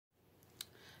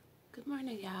Good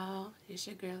morning, y'all. It's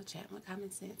your girl, Chat with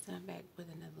Common Sense, and I'm back with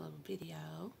another little video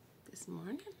this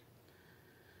morning.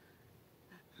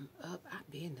 I'm up.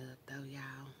 I've been up, though,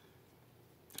 y'all.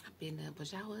 I've been up.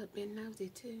 Was y'all up been nosy,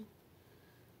 too?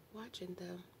 Watching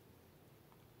the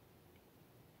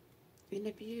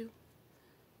interview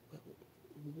with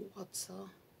Walter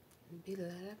and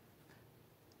Beloved.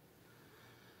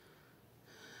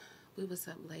 We was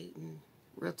up late and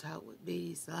Real Talk with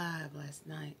Bees live last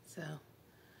night, so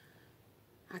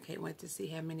I can't wait to see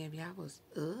how many of y'all was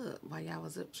up while y'all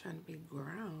was up trying to be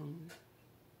grown.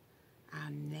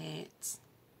 I'm Nat.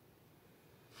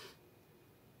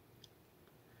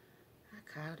 I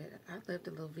caught it. I loved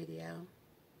the little video.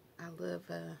 I love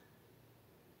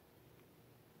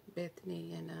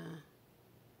Bethany and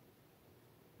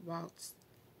Walt's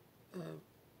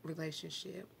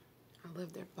relationship. I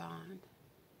love their bond.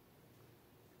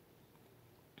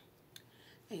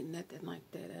 Ain't nothing like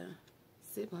that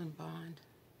sibling bond.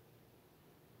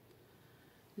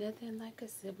 Nothing like a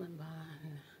sibling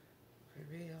bond. For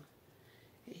real.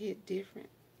 It hit different.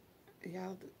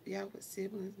 Y'all with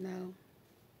siblings know.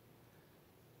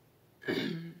 It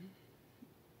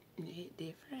hit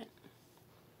different.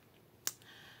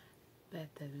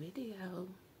 But the video,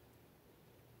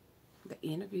 the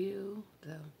interview,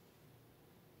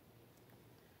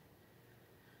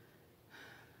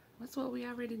 what's what we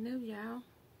already knew, y'all.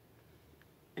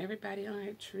 Everybody on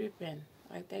here tripping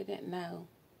like they didn't know.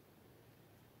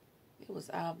 It was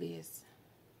obvious.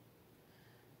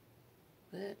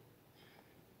 But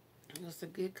it was a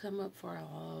good come up for a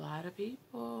lot of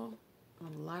people. A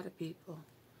lot of people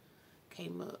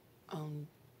came up on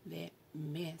that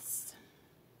mess,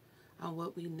 on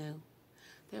what we knew.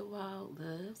 That Walt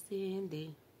loved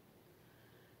Cindy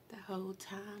the whole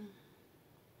time.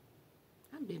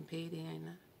 I've been petty, ain't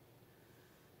I?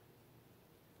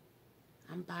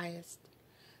 I'm biased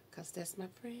because that's my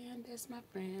friend. That's my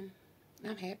friend.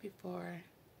 I'm happy for her.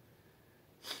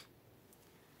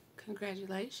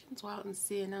 Congratulations, Walt and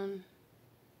Cyn, on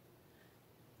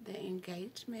the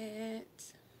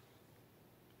engagement.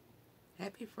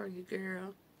 Happy for you,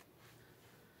 girl.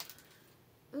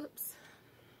 Oops.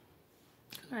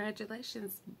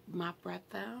 Congratulations, my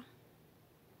brother.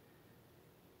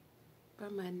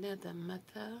 From another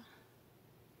mother.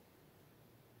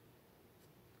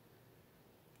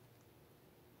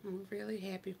 I'm really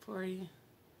happy for you.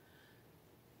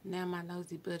 Now my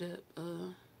nosy butt up.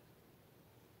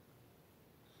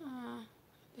 I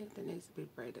think that needs to be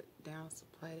braided down, so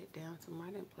plaited down. So I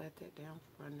didn't plait that down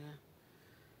for now.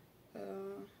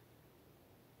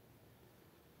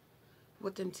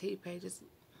 With them T-pages,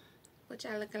 what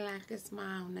y'all looking like this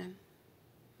morning?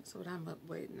 That's what I'm up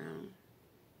waiting on.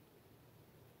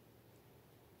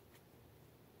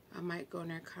 I might go in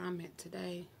there and comment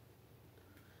today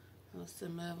on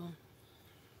some of them.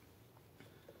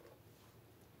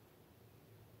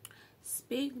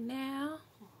 Speak now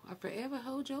or forever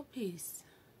hold your peace.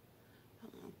 I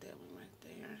want that one right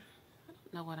there. I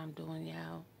don't know what I'm doing,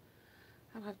 y'all.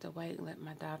 I'll have to wait and let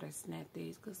my daughter snap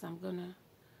these because I'm going to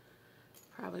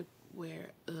probably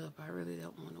wear it up. I really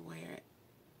don't want to wear it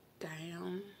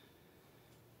down.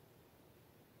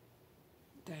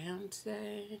 Down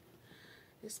today.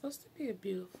 It's supposed to be a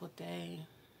beautiful day.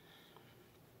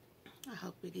 I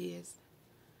hope it is.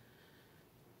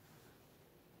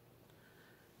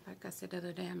 Like I said the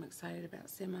other day, I'm excited about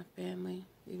seeing my family,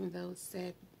 even though it's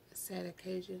a sad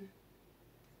occasion.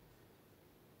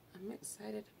 I'm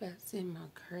excited about seeing my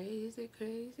crazy,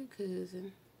 crazy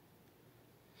cousin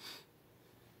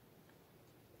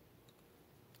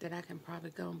that I can probably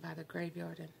go by the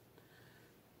graveyard and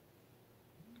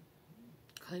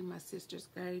clean my sister's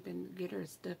grave and get her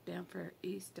stuff down for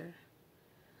Easter.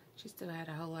 She still had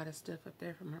a whole lot of stuff up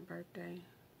there from her birthday.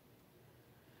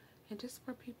 And just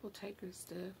where people take her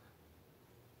stuff.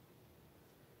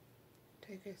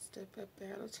 Take her stuff up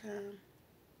there all the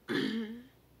time.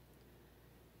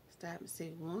 Stop and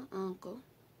see one uncle.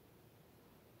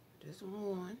 Just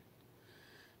one.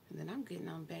 And then I'm getting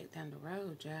on back down the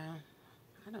road, y'all.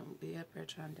 I don't be up here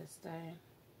trying to stay.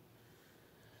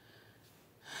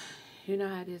 You know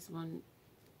how it is when,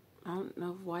 I don't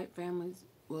know if white families,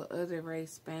 well, other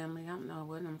race family, I don't know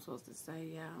what I'm supposed to say,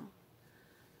 y'all.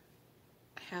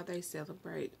 How they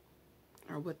celebrate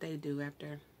or what they do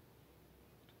after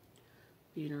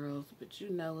funerals. But you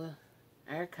know,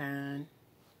 our kind,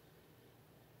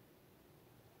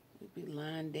 we be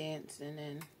line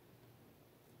dancing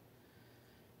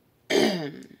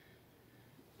and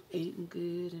eating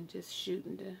good and just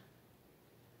shooting the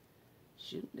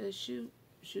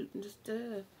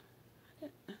stuff.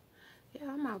 Yeah,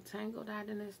 I'm all tangled out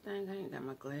in this thing. I ain't got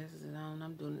my glasses on.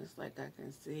 I'm doing this like I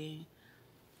can see.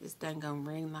 This thing gonna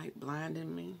ring like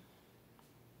blinding me.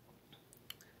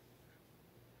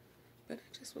 But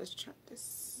I just was trying to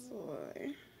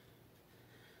say.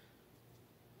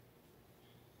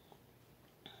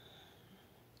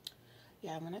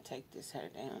 Yeah, I'm gonna take this hair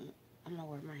down. I'm gonna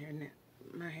wear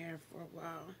my hair for a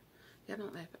while. Y'all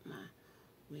don't laugh at my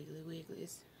wiggly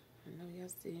wigglies. I know y'all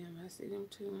see them. I see them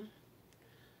too.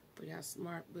 For y'all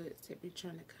smart butts that be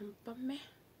trying to come for me.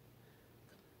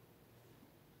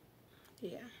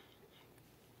 Yeah.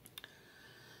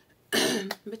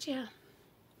 But yeah,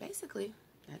 basically,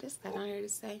 I just got on here to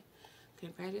say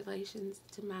congratulations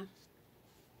to my,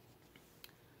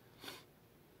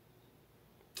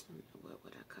 what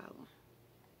would I call them?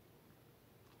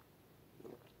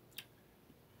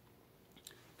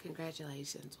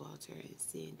 Congratulations, Walter and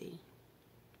Cindy.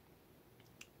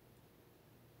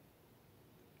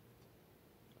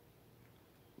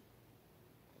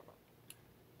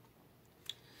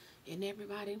 And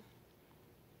everybody,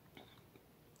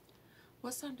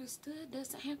 what's understood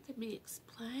doesn't have to be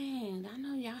explained. I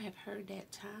know y'all have heard that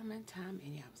time and time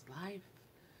in y'all's life.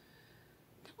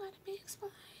 Don't want to be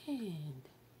explained.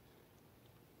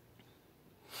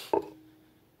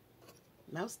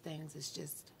 Most things is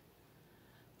just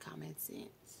common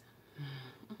sense.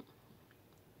 I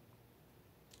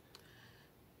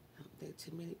don't think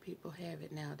too many people have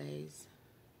it nowadays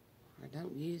or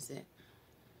don't use it.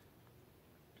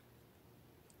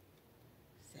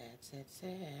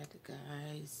 Sad,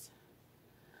 guys.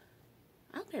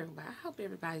 I hope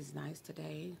everybody's nice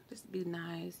today. Just be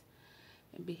nice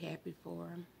and be happy for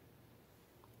them.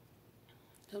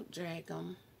 Don't drag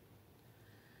them.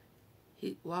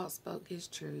 Walt spoke his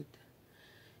truth.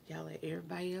 Y'all let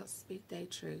everybody else speak their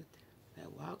truth.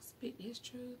 Let Walt speak his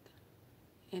truth,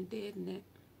 and didn't it?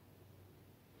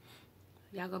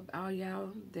 Y'all go, all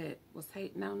y'all that was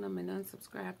hating on them and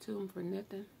unsubscribed to them for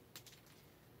nothing.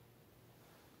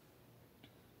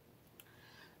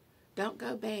 Don't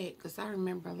go back, because I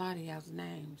remember a lot of y'all's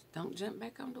names. Don't jump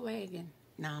back on the wagon.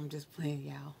 No, I'm just playing,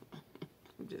 y'all.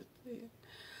 I'm just playing.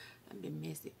 I've been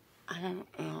missing. I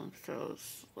am so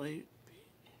sleepy.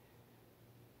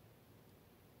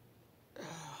 Oh,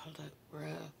 I look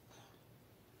rough.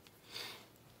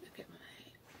 Look at my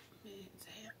man's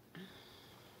hair.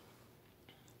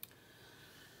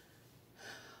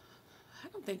 I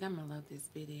don't think I'm gonna love this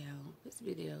video. This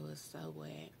video is so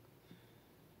wet.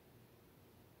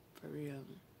 For real.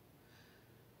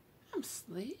 I'm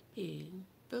sleepy.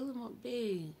 Feeling my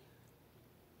big.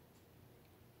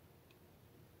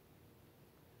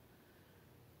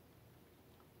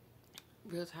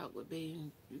 Real talk would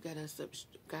be, you got us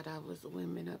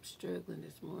women up struggling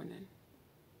this morning.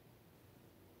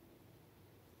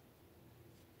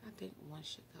 I think one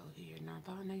should go here.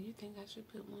 Nirvana, you think I should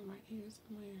put one right here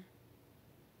somewhere?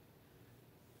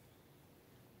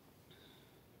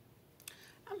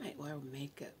 I might wear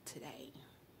makeup today.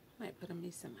 I might put on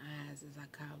me some eyes, as I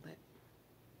call it.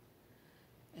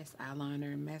 That's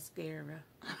eyeliner and mascara.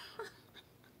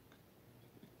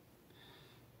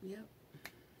 Yep.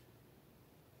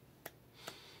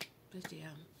 But yeah,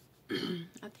 I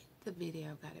think the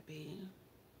video gotta be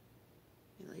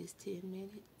at least 10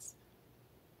 minutes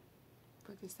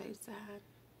for the safe side.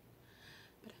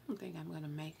 But I don't think I'm gonna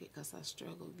make it because I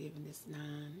struggle giving this 9.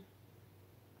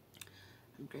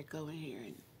 I'm gonna go in here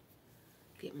and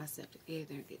get myself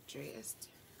together and get dressed.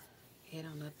 Head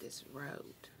on up this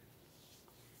road.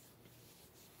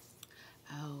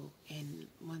 Oh, and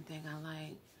one thing I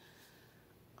like,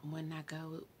 when I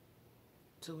go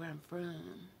to where I'm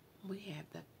from, we have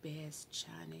the best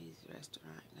Chinese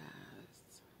restaurant,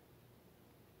 guys.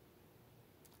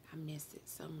 I miss it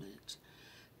so much.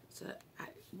 So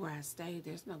where I stay,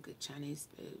 there's no good Chinese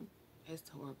food. It's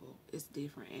horrible. It's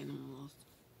different animals.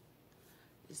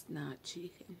 It's not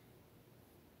chicken.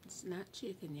 It's not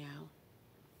chicken, y'all.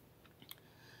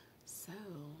 So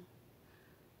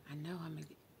I know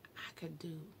I could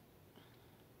do.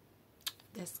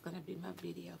 That's gonna be my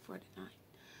video for tonight.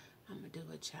 I'm gonna do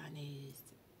a Chinese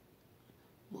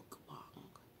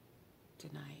mukbang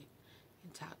tonight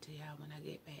and talk to y'all when I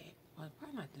get back. Well,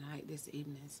 probably not tonight, this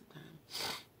evening sometime.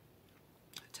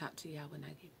 I'll talk to y'all when I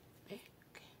get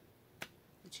back.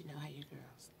 Let you know how your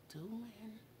girl's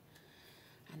doing.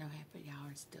 I know half of y'all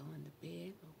are still in the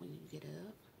bed, but when you get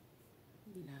up,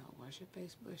 you know, wash your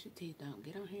face, brush your teeth. Don't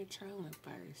get on here trolling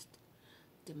first.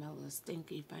 Them my little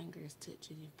stinky fingers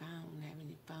touching your phone, having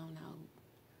your phone all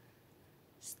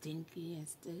stinky and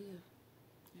stuff.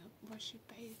 Yep, wash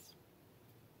your face,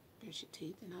 brush your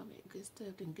teeth and all that good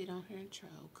stuff. Then get on here and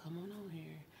troll. Come on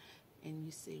here. And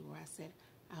you see where I said,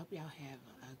 I hope y'all have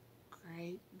a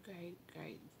great, great,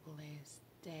 great, blessed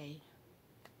day.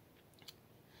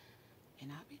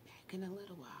 And I'll be back in a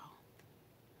little while.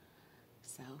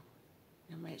 So,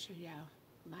 make sure y'all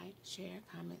like, share,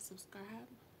 comment, subscribe.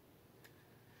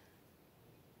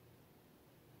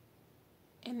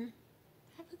 And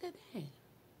have a good day.